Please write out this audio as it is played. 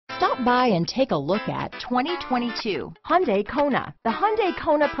Stop by and take a look at 2022 Hyundai Kona. The Hyundai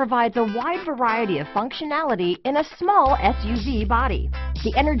Kona provides a wide variety of functionality in a small SUV body.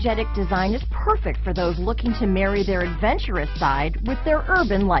 The energetic design is perfect for those looking to marry their adventurous side with their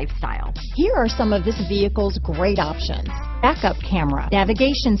urban lifestyle. Here are some of this vehicle's great options: backup camera,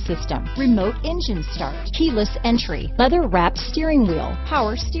 navigation system, remote engine start, keyless entry, leather-wrapped steering wheel,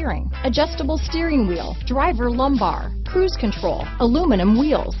 power steering, adjustable steering wheel, driver lumbar, cruise control, aluminum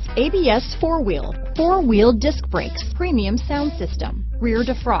wheels, ABS four-wheel disc brakes, premium sound system, rear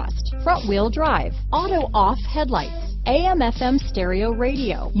defrost, front-wheel drive, auto-off headlights, AM/FM stereo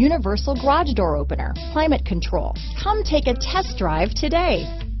radio, universal garage door opener, climate control. Come take a test drive today.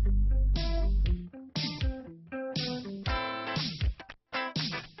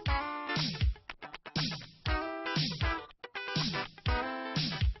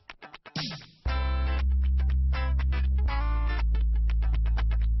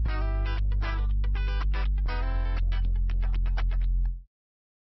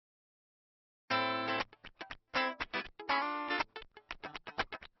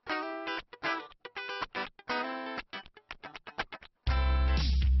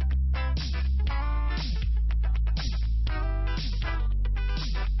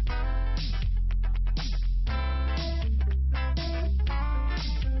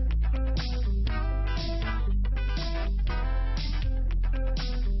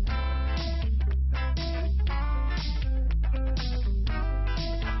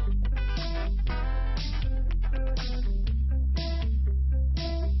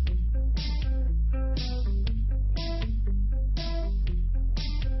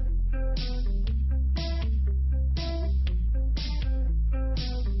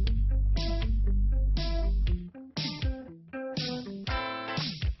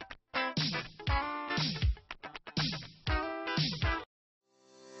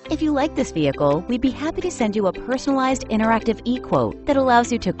 If you like this vehicle, we'd be happy to send you a personalized interactive e-quote that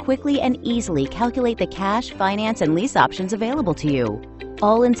allows you to quickly and easily calculate the cash, finance, and lease options available to you.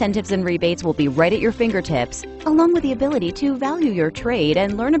 All incentives and rebates will be right at your fingertips, along with the ability to value your trade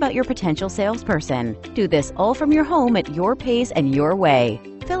and learn about your potential salesperson. Do this all from your home at your pace and your way.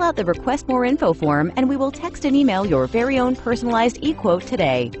 Fill out the Request More Info form and we will text and email your very own personalized e-quote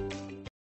today.